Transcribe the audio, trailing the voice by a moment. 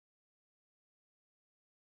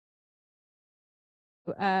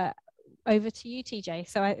over to you, TJ.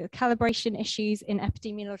 So calibration issues in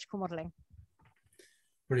epidemiological modelling.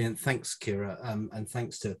 Brilliant. Thanks, Kira. And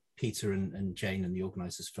thanks to Peter and Jane and the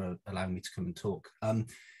organisers for allowing me to come and talk.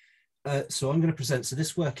 So I'm going to present. So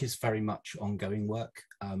this work is very much ongoing work,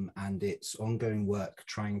 and it's ongoing work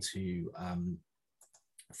trying to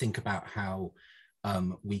think about how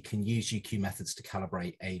we can use UQ methods to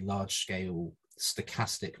calibrate a large-scale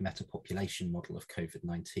stochastic metapopulation model of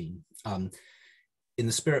COVID-19. In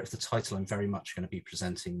the spirit of the title, I'm very much going to be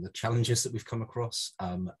presenting the challenges that we've come across,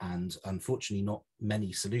 and unfortunately not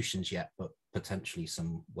many solutions yet, but potentially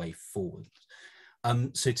some way forward.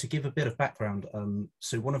 So to give a bit of background,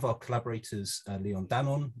 so one of our collaborators, Leon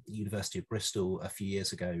Danon, University of Bristol, a few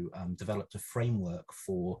years ago, developed a framework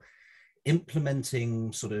for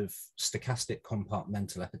implementing sort of stochastic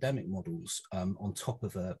compartmental epidemic models on top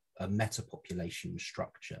of a metapopulation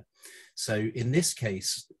structure. So in this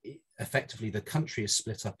case, effectively the country is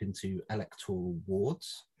split up into electoral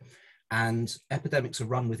wards, and epidemics are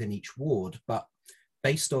run within each ward, but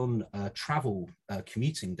based on travel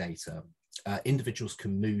commuting data, individuals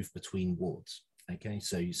can move between wards. Okay,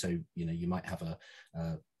 so you know, you might have a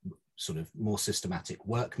sort of more systematic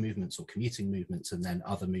work movements or commuting movements, and then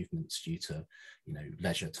other movements due to, you know,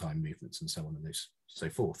 leisure time movements and so on and so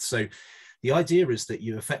forth. So the idea is that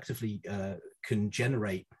you effectively can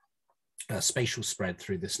generate spatial spread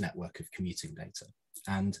through this network of commuting data.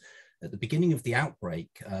 And at the beginning of the outbreak,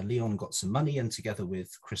 Leon got some money, and together with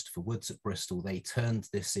Christopher Woods at Bristol, they turned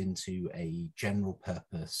this into a general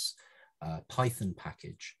purpose Python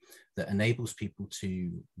package that enables people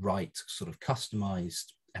to write sort of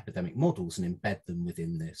customized epidemic models and embed them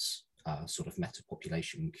within this sort of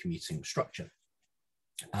metapopulation commuting structure.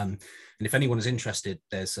 And if anyone is interested,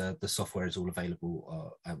 there's the software is all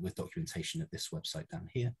available with documentation at this website down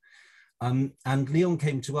here. And Leon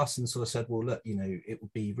came to us and sort of said, well, look, you know, it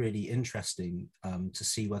would be really interesting to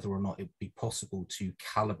see whether or not it would be possible to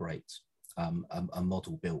calibrate a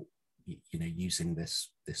model built, you know, using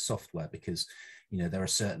this software, because, you know, there are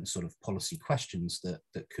certain sort of policy questions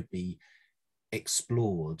that could be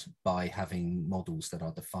explored by having models that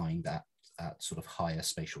are defined at sort of higher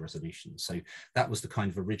spatial resolution. So that was the kind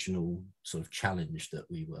of original sort of challenge that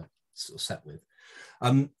we were sort of set with.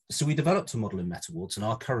 So we developed a model in MetaWards, and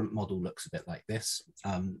our current model looks a bit like this.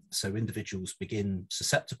 So individuals begin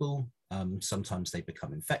susceptible, sometimes they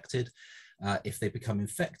become infected. If they become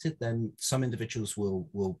infected, then some individuals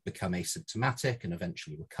will become asymptomatic and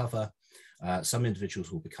eventually recover. Some individuals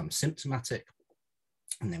will become symptomatic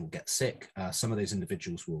and they will get sick. Some of those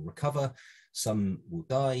individuals will recover, some will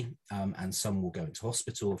die, and some will go into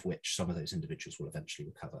hospital, of which some of those individuals will eventually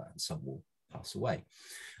recover and some will pass away.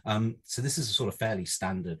 So this is a sort of fairly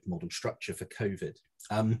standard model structure for COVID.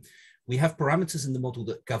 We have parameters in the model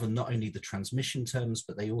that govern not only the transmission terms,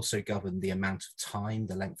 but they also govern the amount of time,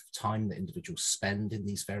 the length of time that individuals spend in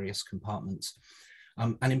these various compartments.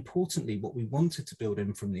 And importantly, what we wanted to build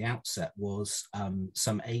in from the outset was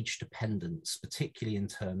some age dependence, particularly in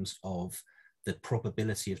terms of the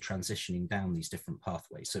probability of transitioning down these different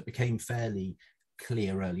pathways. So it became fairly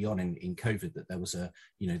clear early on in COVID that there was a,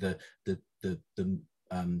 you know, the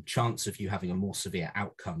chance of you having a more severe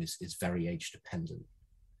outcome is very age dependent.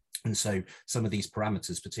 And so some of these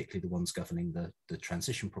parameters, particularly the ones governing the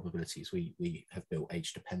transition probabilities, we have built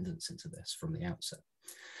age dependence into this from the outset.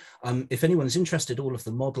 If anyone is interested, all of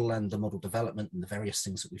the model and the model development and the various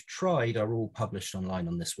things that we've tried are all published online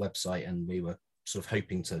on this website, and we were sort of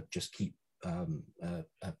hoping to just keep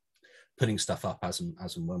putting stuff up as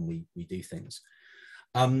and when we do things.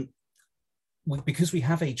 Because we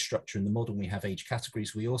have age structure in the model, we have age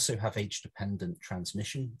categories, we also have age-dependent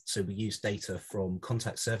transmission. So we use data from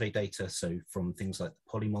contact survey data, so from things like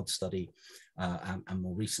the Polymod study, and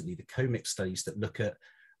more recently the COMIC studies that look at,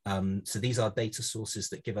 so these are data sources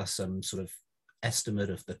that give us some sort of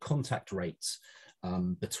estimate of the contact rates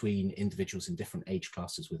between individuals in different age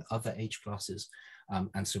classes with other age classes.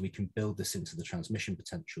 And so we can build this into the transmission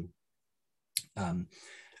potential.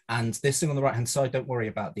 And this thing on the right-hand side, don't worry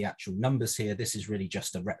about the actual numbers here. This is really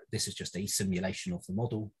just a simulation of the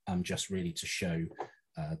model, just really to show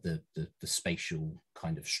the spatial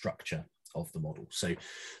kind of structure of the model. So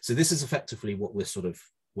this is effectively what we're sort of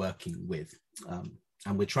working with.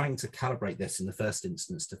 And we're trying to calibrate this in the first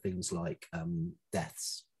instance to things like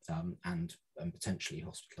deaths and potentially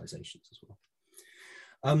hospitalizations as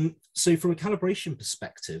well. So from a calibration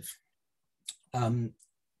perspective,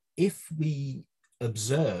 if we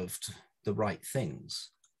observed the right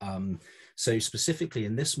things. So specifically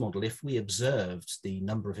in this model, if we observed the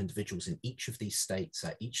number of individuals in each of these states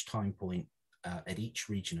at each time point, at each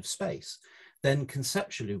region of space, then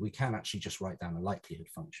conceptually we can actually just write down a likelihood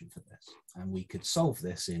function for this. And we could solve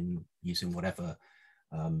this in using whatever,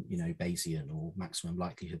 Bayesian or maximum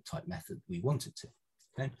likelihood type method we wanted to.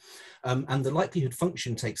 Okay, and the likelihood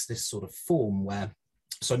function takes this sort of form where,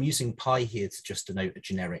 so I'm using pi here to just denote a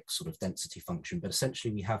generic sort of density function, but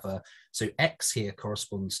essentially we have so x here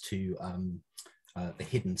corresponds to the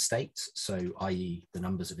hidden states, so i.e. the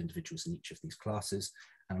numbers of individuals in each of these classes,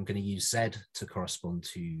 and I'm going to use z to correspond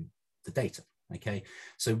to the data. Okay,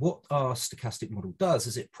 so what our stochastic model does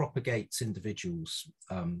is it propagates individuals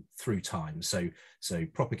through time. So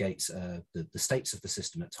propagates the states of the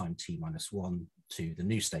system at time t-1 to the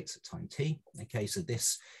new states at time t. Okay, so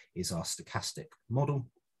this is our stochastic model.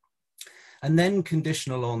 And then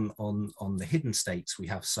conditional on the hidden states, we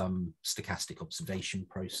have some stochastic observation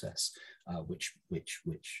process, which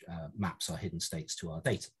maps our hidden states to our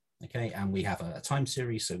data. Okay, and we have a time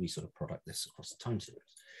series, so we sort of product this across the time series.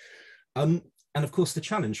 And of course, the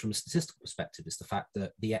challenge from a statistical perspective is the fact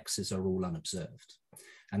that the x's are all unobserved.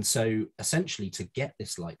 And so essentially to get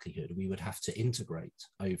this likelihood, we would have to integrate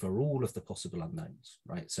over all of the possible unknowns,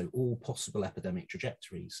 right? So all possible epidemic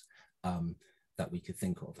trajectories that we could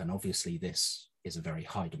think of. And obviously this is a very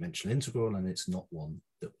high dimensional integral, and it's not one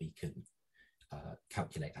that we can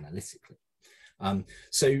calculate analytically.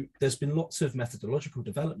 So there's been lots of methodological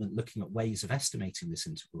development looking at ways of estimating this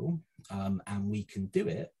integral, and we can do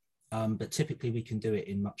it. But typically we can do it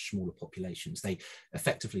in much smaller populations. They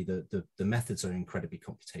effectively, the methods are incredibly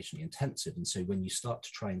computationally intensive. And so when you start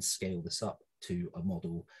to try and scale this up to a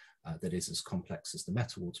model that is as complex as the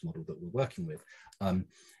MetaWards model that we're working with,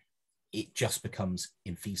 it just becomes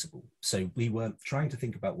infeasible. So we were trying to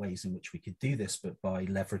think about ways in which we could do this, but by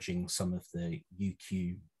leveraging some of the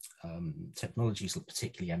UQ technologies,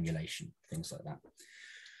 particularly emulation, things like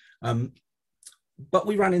that. But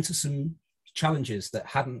we ran into some challenges that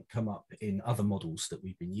hadn't come up in other models that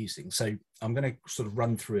we've been using. So I'm going to sort of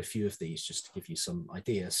run through a few of these just to give you some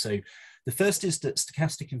ideas. So the first is that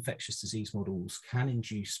stochastic infectious disease models can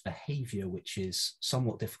induce behavior which is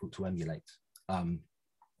somewhat difficult to emulate.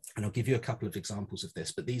 And I'll give you a couple of examples of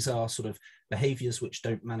this, but these are sort of behaviors which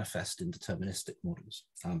don't manifest in deterministic models.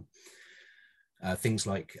 Things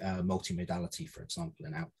like multimodality, for example,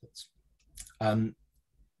 in outputs.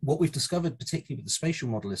 What we've discovered, particularly with the spatial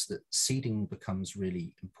model, is that seeding becomes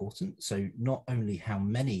really important. So not only how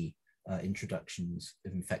many introductions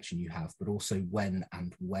of infection you have, but also when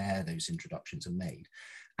and where those introductions are made.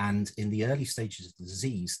 And in the early stages of the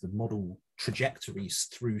disease, the model trajectories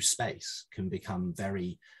through space can become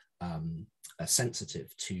very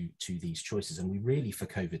sensitive to these choices. And we really, for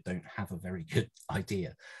COVID, don't have a very good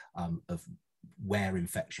idea of where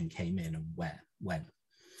infection came in and when.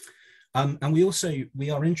 And we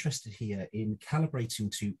are interested here in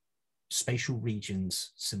calibrating to spatial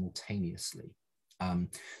regions simultaneously.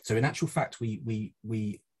 So in actual fact, we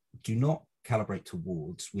do not calibrate to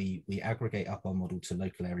wards. We aggregate up our model to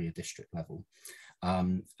local area district level.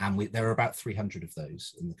 And there are about 300 of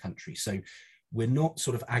those in the country. So we're not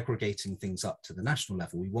sort of aggregating things up to the national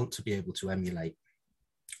level. We want to be able to emulate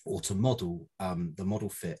or to model the model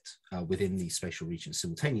fit within these spatial regions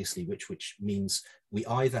simultaneously, which means we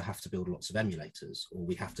either have to build lots of emulators or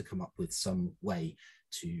we have to come up with some way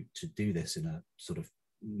to do this in a sort of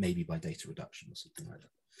maybe by data reduction or something like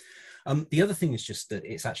that. The other thing is just that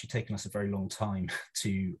it's actually taken us a very long time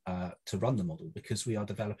to run the model, because we are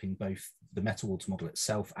developing both the MetaWards model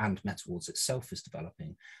itself and MetaWards itself is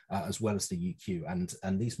developing, as well as the UQ.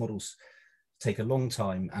 And these models take a long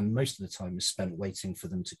time, and most of the time is spent waiting for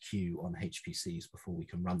them to queue on HPCs before we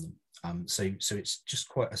can run them. So it's just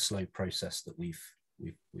quite a slow process that we've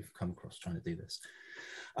come across trying to do this.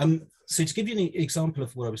 So to give you an example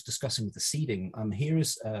of what I was discussing with the seeding, here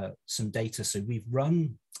is some data. So we've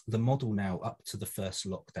run the model now up to the first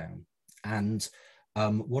lockdown. And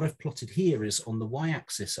what I've plotted here is on the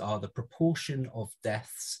y-axis are the proportion of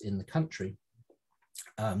deaths in the country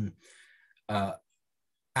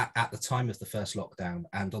at the time of the first lockdown,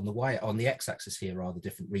 and on the x-axis here are the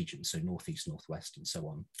different regions, so northeast, northwest, and so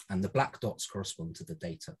on. And the black dots correspond to the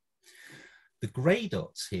data. The grey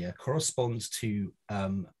dots here corresponds to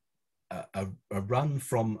a run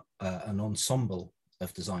from an ensemble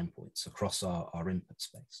of design points across our input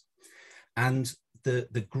space. And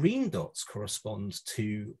the green dots correspond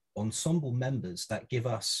to ensemble members that give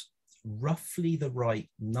us roughly the right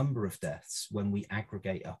number of deaths when we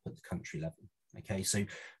aggregate up at the country level. Okay, so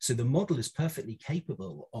the model is perfectly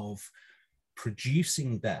capable of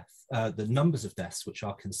producing the numbers of deaths which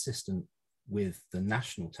are consistent with the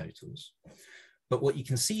national totals. But what you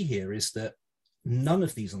can see here is that none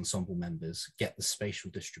of these ensemble members get the spatial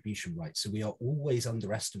distribution right. So we are always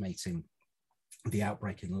underestimating the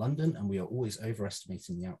outbreak in London, and we are always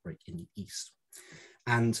overestimating the outbreak in the East.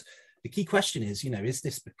 And the key question is, is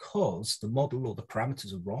this because the model or the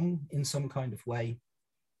parameters are wrong in some kind of way?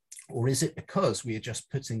 Or is it because we are just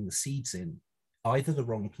putting the seeds in either the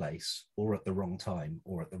wrong place or at the wrong time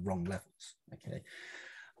or at the wrong levels? Okay.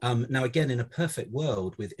 Now, again, in a perfect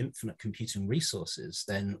world with infinite computing resources,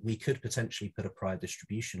 then we could potentially put a prior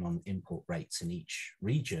distribution on import rates in each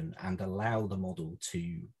region and allow the model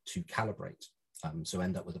to calibrate. So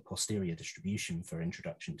end up with a posterior distribution for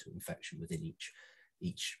introduction to infection within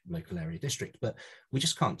each local area district. But we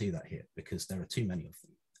just can't do that here because there are too many of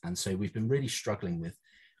them. And so we've been really struggling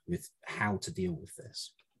with how to deal with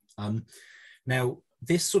this. Now,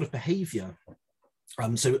 this sort of behavior,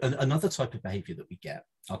 so another type of behavior that we get,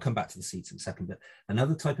 I'll come back to the seeds in a second, but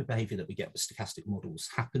another type of behavior that we get with stochastic models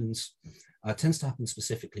tends to happen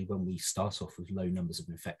specifically when we start off with low numbers of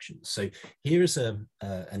infections. So here is an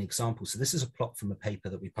example. So this is a plot from a paper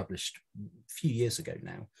that we published a few years ago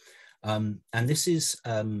now. And this is,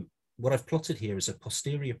 what I've plotted here is a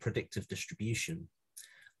posterior predictive distribution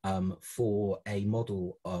for a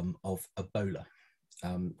model of Ebola.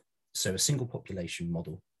 So a single population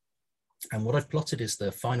model. And what I've plotted is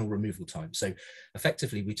the final removal time. So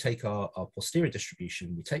effectively, we take our posterior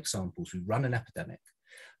distribution, we take samples, we run an epidemic,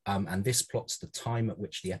 and this plots the time at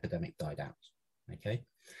which the epidemic died out, okay?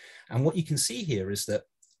 And what you can see here is that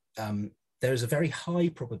there is a very high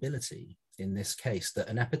probability in this case that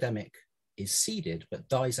an epidemic is seeded but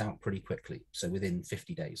dies out pretty quickly, so within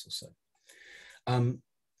 50 days or so.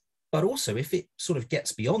 But also, if it sort of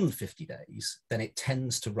gets beyond 50 days, then it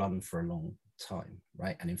tends to run for a long time,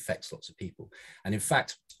 right, and infects lots of people. And in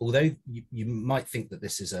fact, although you might think that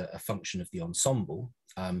this is a function of the ensemble,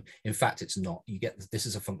 in fact it's not. This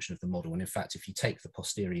is a function of the model, and in fact, if you take the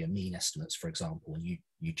posterior mean estimates, for example, and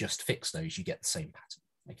you just fix those, you get the same pattern.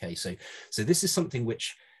 Okay, so this is something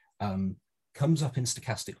which comes up in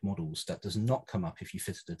stochastic models that does not come up if you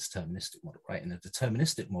fitted a deterministic model, right? In a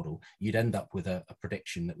deterministic model, you'd end up with a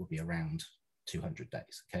prediction that would be around 200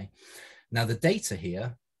 days, okay? Now, the data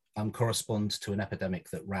here correspond to an epidemic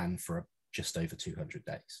that ran for just over 200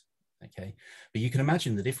 days, okay? But you can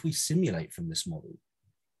imagine that if we simulate from this model,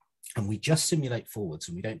 and we just simulate forwards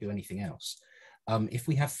and we don't do anything else, if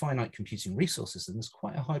we have finite computing resources, then there's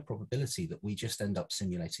quite a high probability that we just end up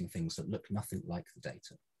simulating things that look nothing like the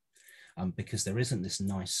data. Because there isn't this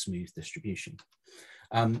nice smooth distribution.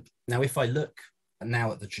 Now, if I look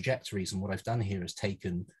now at the trajectories, and what I've done here is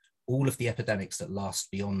taken all of the epidemics that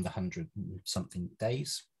last beyond 100-something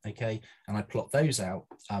days, okay, and I plot those out.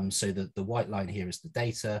 So that the white line here is the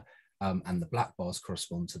data, and the black bars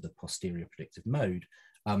correspond to the posterior predictive mode.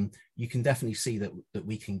 You can definitely see that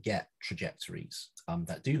we can get trajectories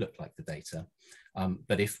that do look like the data.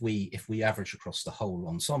 But if we average across the whole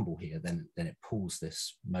ensemble here, then it pulls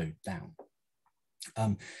this mode down.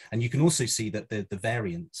 And you can also see that the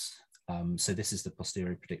variance, so this is the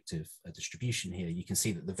posterior predictive distribution here, you can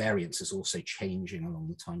see that the variance is also changing along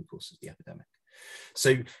the time course of the epidemic.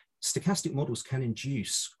 So stochastic models can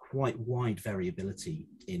induce quite wide variability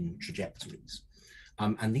in trajectories.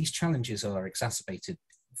 And these challenges are exacerbated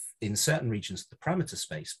in certain regions of the parameter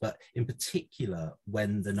space, but in particular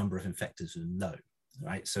when the number of infectors are low,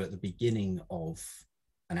 right? So at the beginning of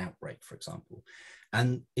an outbreak, for example.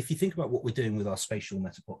 And if you think about what we're doing with our spatial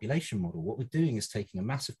metapopulation model, what we're doing is taking a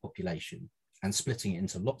massive population and splitting it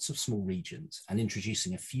into lots of small regions and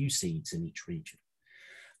introducing a few seeds in each region.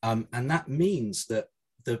 And that means that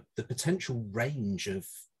the potential range of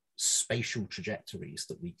spatial trajectories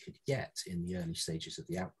that we could get in the early stages of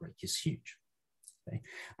the outbreak is huge. Okay?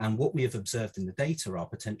 And what we have observed in the data are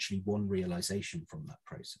potentially one realization from that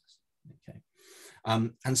process. Okay.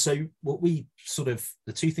 And so what we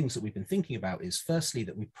the two things that we've been thinking about is firstly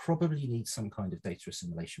that we probably need some kind of data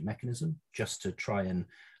assimilation mechanism just to try and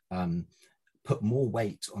put more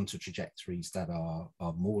weight onto trajectories that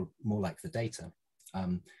are more like the data.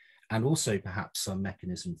 And also perhaps some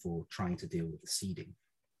mechanism for trying to deal with the seeding.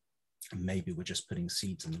 And maybe we're just putting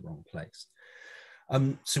seeds in the wrong place.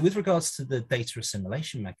 So with regards to the data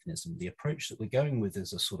assimilation mechanism, the approach that we're going with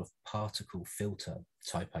is a sort of particle filter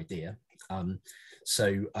type idea.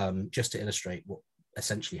 Just to illustrate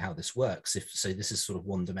essentially how this works, so this is sort of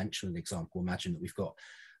one-dimensional example. Imagine that we've got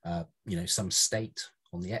some state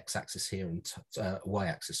on the x-axis here and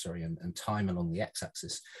y-axis, sorry, and time along the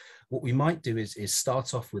x-axis. What we might do is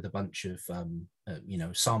start off with a bunch of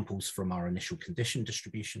samples from our initial condition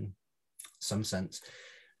distribution, some sense.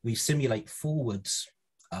 We simulate forwards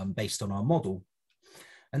based on our model.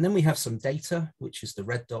 And then we have some data, which is the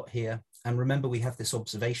red dot here. And remember, we have this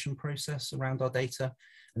observation process around our data.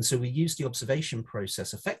 And so we use the observation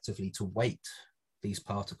process effectively to weight these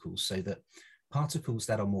particles so that particles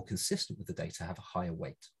that are more consistent with the data have a higher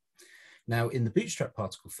weight. Now, in the bootstrap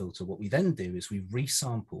particle filter, what we then do is we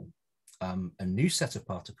resample a new set of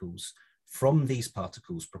particles from these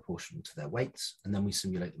particles proportional to their weights, and then we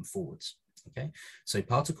simulate them forwards. Okay, so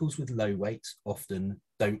particles with low weight often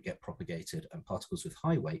don't get propagated, and particles with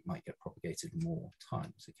high weight might get propagated more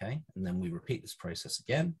times. Okay, and then we repeat this process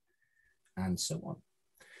again, and so on.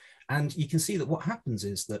 And you can see that what happens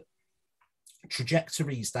is that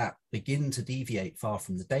trajectories that begin to deviate far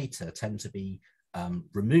from the data tend to be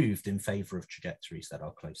removed in favor of trajectories that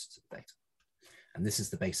are closer to the data. And this is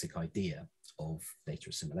the basic idea of data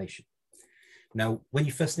assimilation. Now, when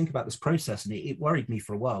you first think about this process, and it worried me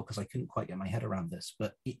for a while because I couldn't quite get my head around this,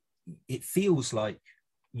 but it feels like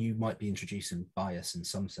you might be introducing bias in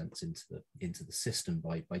some sense into the system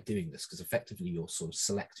by doing this, because effectively you're sort of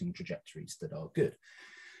selecting trajectories that are good.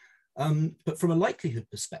 But from a likelihood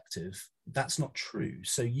perspective, that's not true.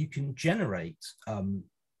 So you can generate an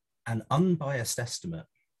unbiased estimate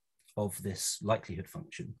of this likelihood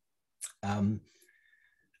function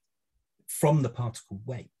from the particle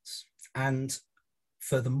weights. And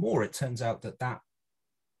furthermore, it turns out that that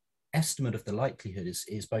estimate of the likelihood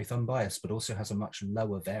is both unbiased, but also has a much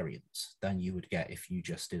lower variance than you would get if you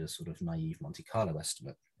just did a sort of naive Monte Carlo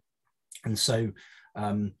estimate. And so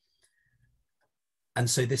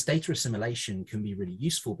this data assimilation can be really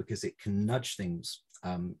useful because it can nudge things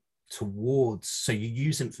towards, so you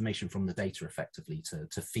use information from the data effectively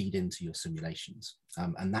to feed into your simulations.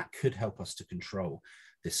 And that could help us to control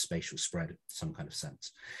this spatial spread in some kind of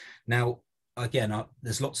sense. Now, again,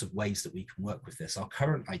 there's lots of ways that we can work with this. Our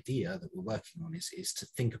current idea that we're working on is to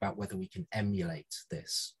think about whether we can emulate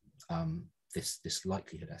this, this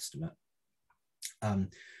likelihood estimate,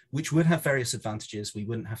 which would have various advantages. We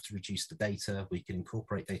wouldn't have to reduce the data, we can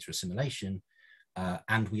incorporate data assimilation,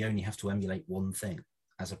 and we only have to emulate one thing,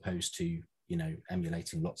 as opposed to, you know,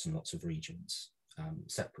 emulating lots and lots of regions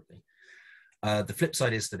separately. The flip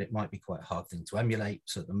side is that it might be quite a hard thing to emulate.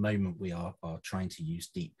 So at the moment we are trying to use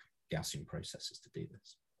deep Gaussian processes to do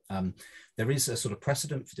this. There is a sort of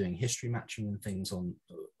precedent for doing history matching and things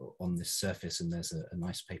on this surface, and there's a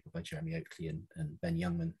nice paper by Jeremy Oakley and Ben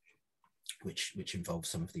Youngman, which involves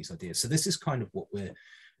some of these ideas. So this is kind of what we're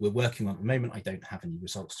working on at the moment. I don't have any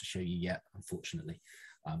results to show you yet, unfortunately.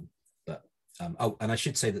 Oh, and I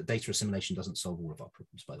should say that data assimilation doesn't solve all of our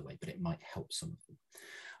problems, by the way, but it might help some of them.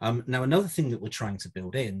 Now, another thing that we're trying to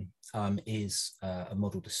build in is a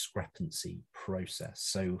model discrepancy process.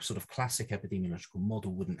 So sort of classic epidemiological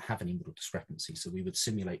model wouldn't have any model discrepancy. So we would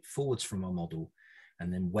simulate forwards from our model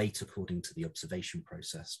and then weight according to the observation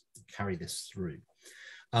process, carry this through.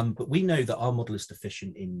 But we know that our model is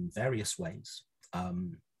deficient in various ways,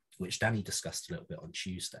 which Danny discussed a little bit on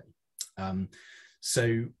Tuesday.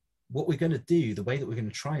 So what we're going to do, the way that we're going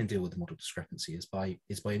to try and deal with the model discrepancy is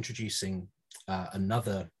by introducing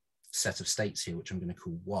another set of states here, which I'm going to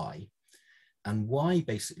call Y. And Y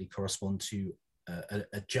basically correspond to an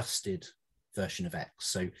adjusted version of X.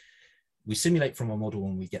 So we simulate from our model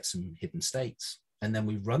and we get some hidden states, and then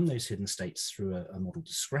we run those hidden states through a model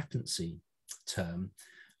discrepancy term,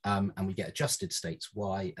 and we get adjusted states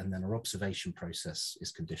Y, and then our observation process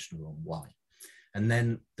is conditional on Y. And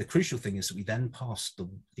then the crucial thing is that we then pass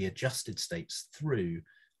the adjusted states through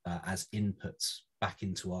as inputs back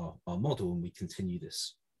into our model, and we continue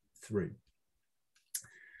this through.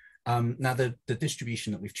 Now, the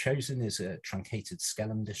distribution that we've chosen is a truncated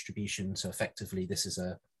Skellum distribution. So effectively, this is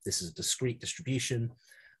a discrete distribution,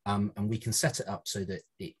 and we can set it up so that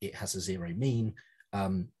it has a zero mean,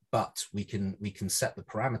 but we can set the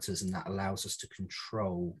parameters, and that allows us to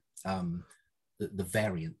control the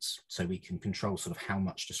variance. So we can control sort of how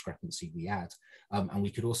much discrepancy we add, and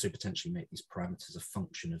we could also potentially make these parameters a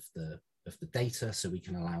function of the data, so we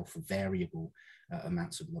can allow for variable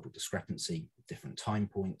amounts of model discrepancy at different time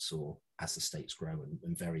points or as the states grow,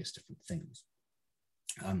 and various different things.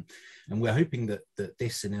 And we're hoping that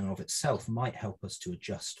this in and of itself might help us to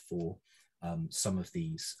adjust for some of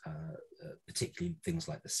these, particularly things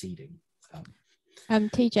like the seeding.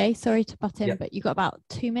 TJ, sorry to butt in, yeah. But you've got about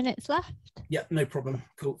 2 minutes left. Yeah, no problem.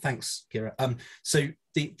 Cool. Thanks, Kira. So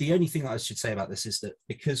the only thing that I should say about this is that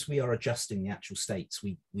because we are adjusting the actual states,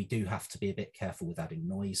 we do have to be a bit careful with adding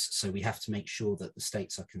noise. So we have to make sure that the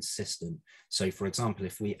states are consistent. So for example,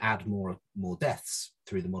 if we add more deaths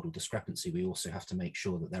through the model discrepancy, we also have to make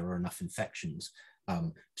sure that there are enough infections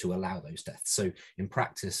to allow those deaths. So in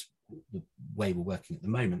practice, the way we're working at the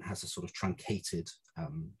moment has a sort of truncated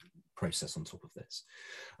process on top of this.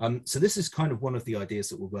 So this is kind of one of the ideas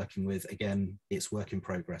that we're working with. Again, it's work in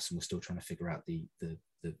progress, and we're still trying to figure out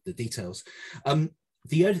the details.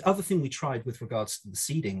 The other thing we tried with regards to the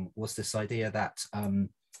seeding was this idea that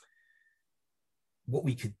what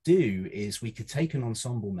we could do is we could take an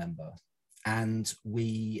ensemble member and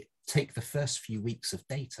we take the first few weeks of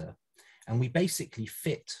data and we basically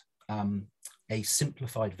fit a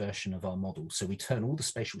simplified version of our model. So we turn all the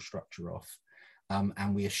spatial structure off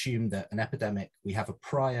and we assume that an epidemic, we have a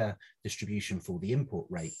prior distribution for the import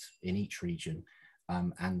rate in each region.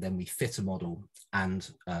 And then we fit a model and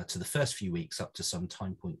to the first few weeks up to some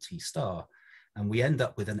time point t star. And we end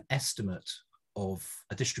up with an estimate of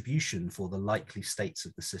a distribution for the likely states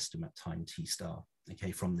of the system at time t star,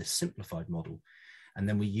 okay, from this simplified model. And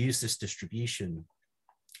then we use this distribution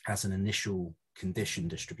as an initial condition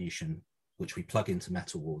distribution, which we plug into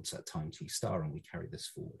MetaWards at time t star, and we carry this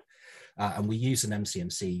forward. And we use an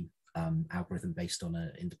MCMC algorithm based on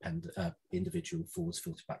an independent individual forwards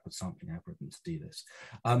filter backward sampling algorithm to do this.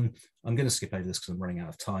 I'm going to skip over this because I'm running out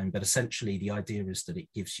of time, but essentially the idea is that it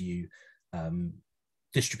gives you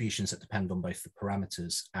distributions that depend on both the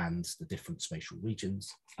parameters and the different spatial regions.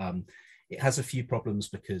 It has a few problems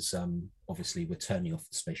because obviously we're turning off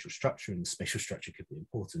the spatial structure and the spatial structure could be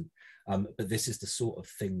important. But this is the sort of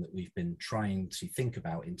thing that we've been trying to think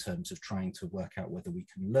about in terms of trying to work out whether we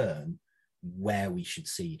can learn where we should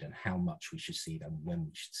seed and how much we should seed and when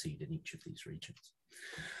we should seed in each of these regions.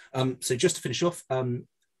 So just to finish off,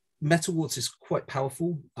 MetaWards is quite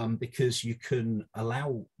powerful because you can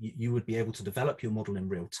allow, you would be able to develop your model in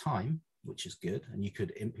real time, which is good, and you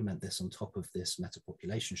could implement this on top of this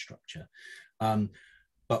meta-population structure.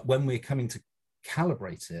 But when we're coming to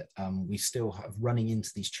calibrate it, we still have running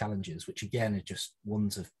into these challenges, which again are just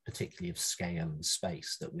ones of particularly of scale and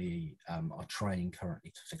space that we are trying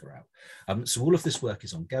currently to figure out. So all of this work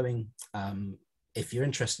is ongoing. If you're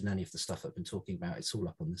interested in any of the stuff I've been talking about, it's all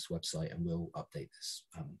up on this website and we'll update this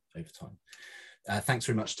over time. Thanks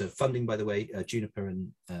very much to funding, by the way, Juniper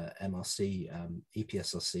and MRC,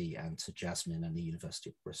 EPSRC, and to Jasmine and the University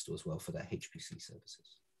of Bristol as well for their HPC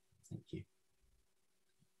services. Thank you.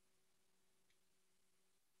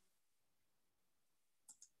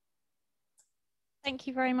 Thank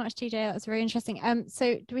you very much, TJ. That was very interesting.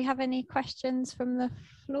 So do we have any questions from the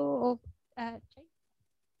floor? Or,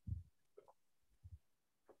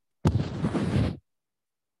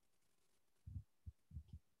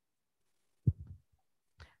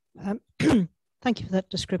 Thank you for that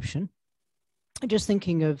description. Just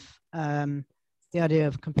thinking of the idea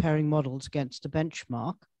of comparing models against a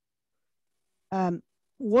benchmark.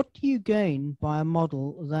 What do you gain by a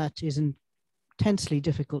model that is intensely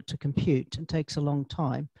difficult to compute and takes a long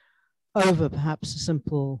time over perhaps a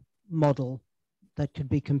simple model that could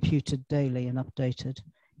be computed daily and updated,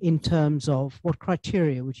 in terms of what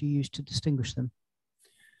criteria would you use to distinguish them?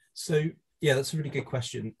 So yeah, that's a really good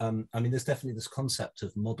question. I mean, there's definitely this concept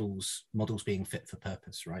of models being fit for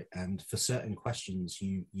purpose, right? And for certain questions,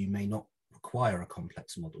 you may not require a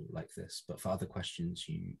complex model like this, but for other questions,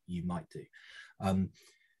 you might do.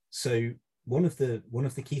 So one of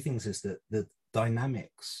the key things is that the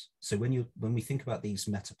dynamics. So when we think about these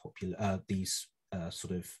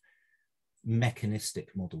sort of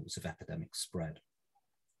mechanistic models of epidemic spread,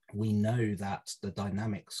 we know that the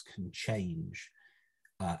dynamics can change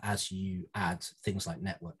as you add things like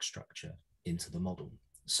network structure into the model.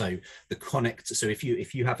 So so if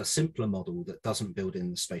you have a simpler model that doesn't build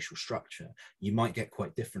in the spatial structure, you might get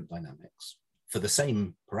quite different dynamics for the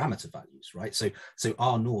same parameter values, right? So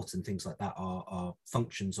R0 and things like that are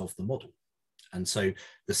functions of the model. And so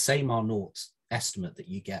the same R0 estimate that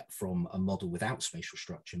you get from a model without spatial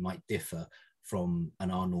structure might differ from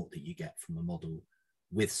an R0 that you get from a model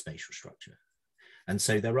with spatial structure. And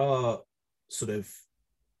so there are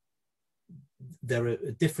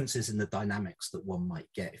differences in the dynamics that one might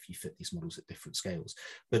get if you fit these models at different scales.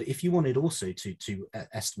 But if you wanted also to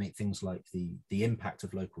estimate things like the impact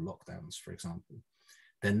of local lockdowns, for example,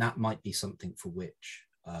 then that might be something for which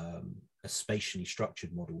a spatially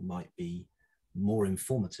structured model might be more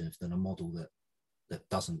informative than a model that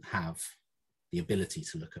doesn't have the ability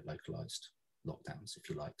to look at localized lockdowns, if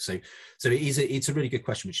you like. So it's a really good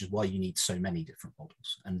question, which is why you need so many different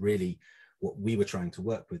models. And really what we were trying to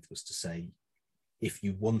work with was to say, if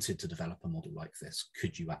you wanted to develop a model like this,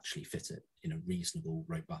 could you actually fit it in a reasonable,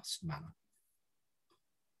 robust manner?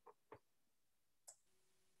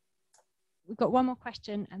 We've got one more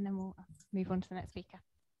question and then we'll move on to the next speaker.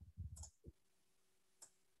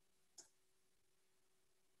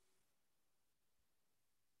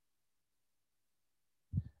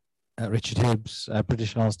 Richard Hibbs,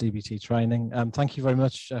 British Isles DBT training. Thank you very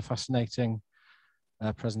much. Fascinating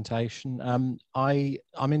presentation.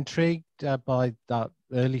 I'm intrigued by that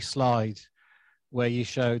early slide where you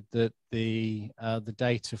showed that the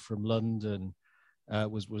data from London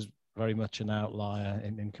was very much an outlier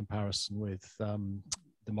in comparison with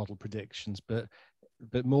the model predictions, but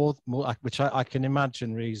more which I can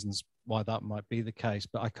imagine reasons why that might be the case,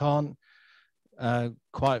 but I can't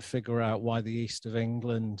quite figure out why the East of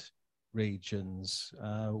England regions,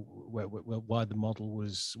 why the model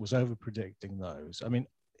was over predicting those. I mean,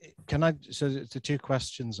 so the two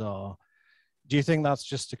questions are, do you think that's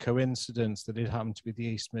just a coincidence that it happened to be the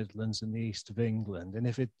East Midlands and the East of England? And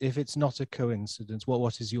if it's not a coincidence,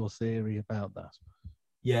 what is your theory about that?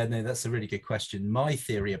 Yeah, no, that's a really good question. My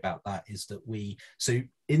theory about that is that so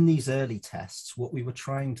in these early tests, what we were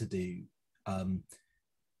trying to do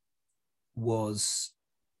was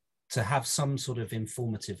to have some sort of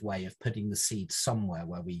informative way of putting the seeds somewhere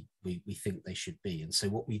where we think they should be. And so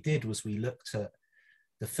what we did was we looked at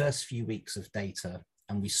the first few weeks of data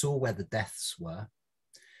and we saw where the deaths were.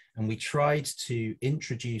 And we tried to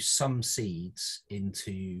introduce some seeds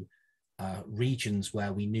into regions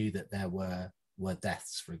where we knew that there were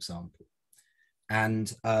deaths, for example.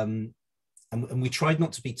 And we tried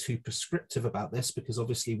not to be too prescriptive about this, because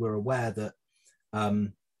obviously we're aware that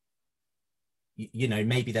you know,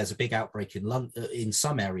 maybe there's a big outbreak in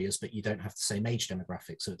some areas, but you don't have the same age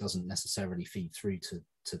demographic, so it doesn't necessarily feed through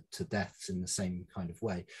to deaths in the same kind of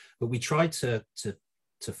way. But we tried to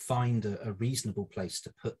find a reasonable place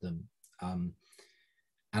to put them.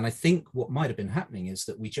 And I think what might have been happening is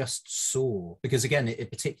that we just saw, because again,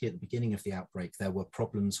 particularly at the beginning of the outbreak, there were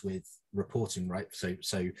problems with reporting, right? So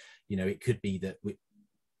you know, it could be that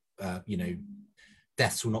you know,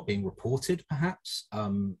 deaths were not being reported, perhaps.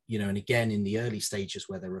 You know, and again, in the early stages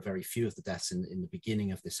where there were very few of the deaths in the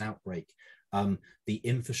beginning of this outbreak, the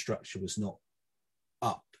infrastructure was not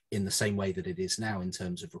up in the same way that it is now in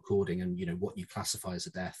terms of recording and, you know, what you classify as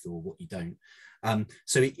a death or what you don't.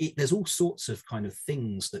 So there's all sorts of kind of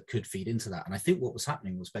things that could feed into that. And I think what was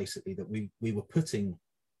happening was basically that we were putting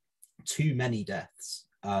too many deaths,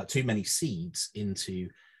 too many seeds into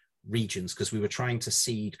regions, because we were trying to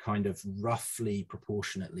seed kind of roughly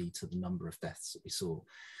proportionately to the number of deaths that we saw.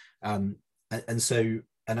 And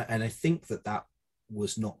I think that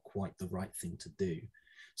was not quite the right thing to do.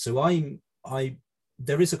 So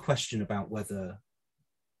there is a question about whether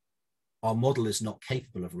our model is not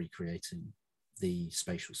capable of recreating the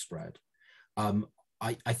spatial spread.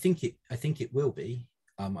 I think it will be.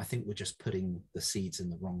 I think we're just putting the seeds in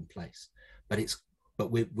the wrong place. But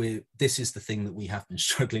this is the thing that we have been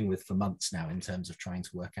struggling with for months now, in terms of trying to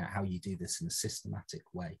work out how you do this in a systematic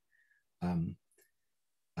way. You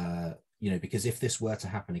know, because if this were to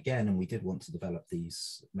happen again and we did want to develop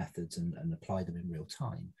these methods and apply them in real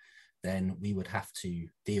time, then we would have to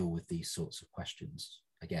deal with these sorts of questions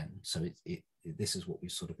again. So this is what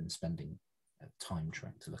we've sort of been spending time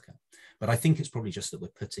trying to look at. But I think it's probably just that we're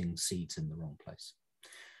putting seeds in the wrong place,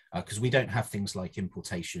 because we don't have things like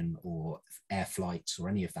importation or air flights or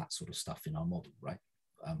any of that sort of stuff in our model, right?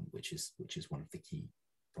 Which is one of the key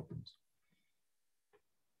problems.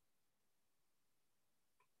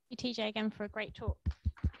 Thank you, TJ, again for a great talk.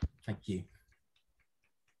 Thank you.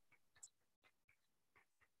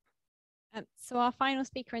 So our final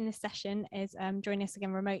speaker in this session is joining us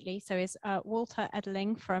again remotely. So is Walter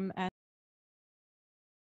Edeling from